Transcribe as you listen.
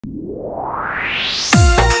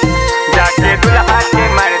जाके दुल्हा के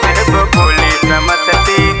मार देबो गोली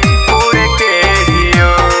समस्तीपुर के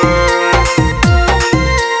हियो,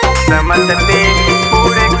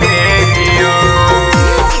 समस्तीपुर के हियो।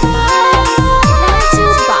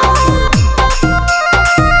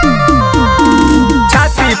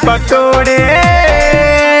 छाती पतोड़े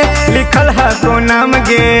लिखल है को नाम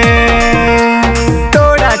गे,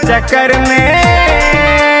 तोड़ा चक्कर में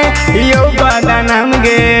यो बादा नाम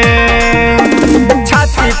गे।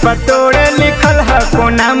 छाती पतोड़े लिखल है को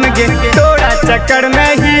नाम गे, तोड़ा चक्कर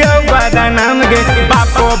में हियो बादा नाम गे।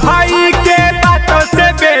 बापो भाई के बातों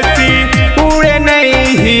से बेसी उड़े नहीं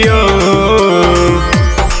हियो,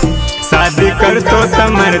 शादी कर तो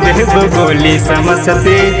तमर देबो गोली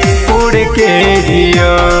समस्तीपुर के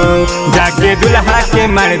हियो। जाके दुल्हा के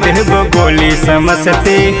मार देबो गोली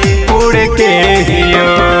समस्तीपुर के हियो।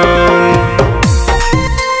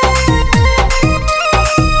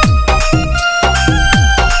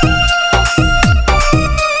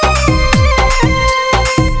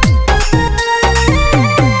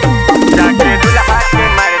 जाके दुल्हा के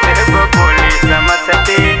मार देबो गोली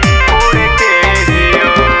समस्तीपुर के हियो।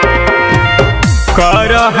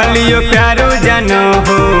 कर हलियो प्यारो जानो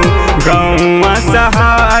हो गौवा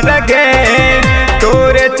सहार गे,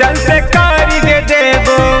 तोरे चलते कर गे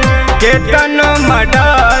देबो केतन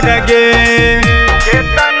मडर गे,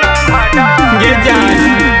 केतन मडर गे जान।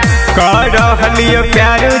 कर हलियो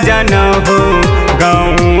प्यारो जानो हो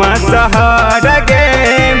गौवा सहार गे,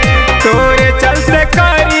 तोरे चलते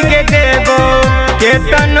कर गे देबो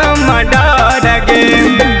केतन मडर गे।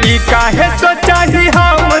 ई काहे सोचाही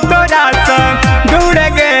हम तोरा से दूर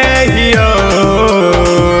गे हियो,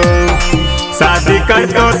 शादी कर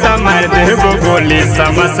तो तमर देबो गोली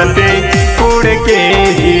समस्तीपुर के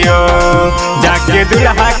हियो। जाके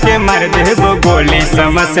दुल्हा के मार देबो गोली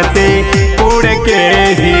समस्तीपुर के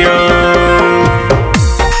हियो।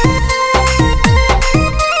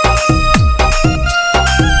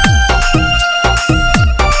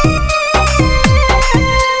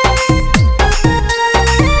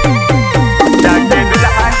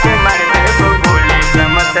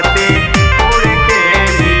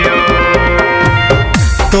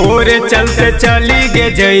 तोरे चलते चली गे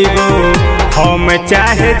जइबो हम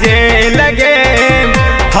चाहे जे लगे,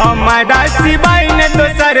 हमारा सिवाय ने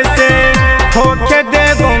दोसर से होके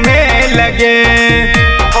देबो में लगे,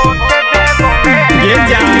 होके देबो में ये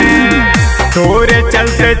जान। तोरे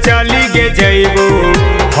चलते चली गे जइबो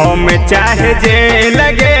हम चाहे जे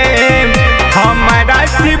लगे, हमारा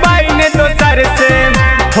सिवाय ने दोसर से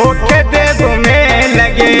होके देबो में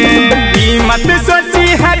लगे। ई मत सोची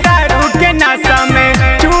है दारू के नशा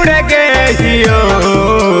में चूड़ गे हियो,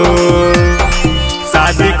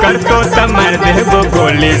 शादी कर तो तमर देबो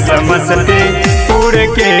गोली समस्तीपुर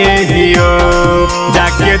के हियो।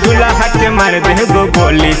 जाके दुल्हा के मार देबो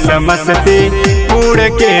गोली समस्तीपुर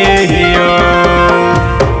के हियो।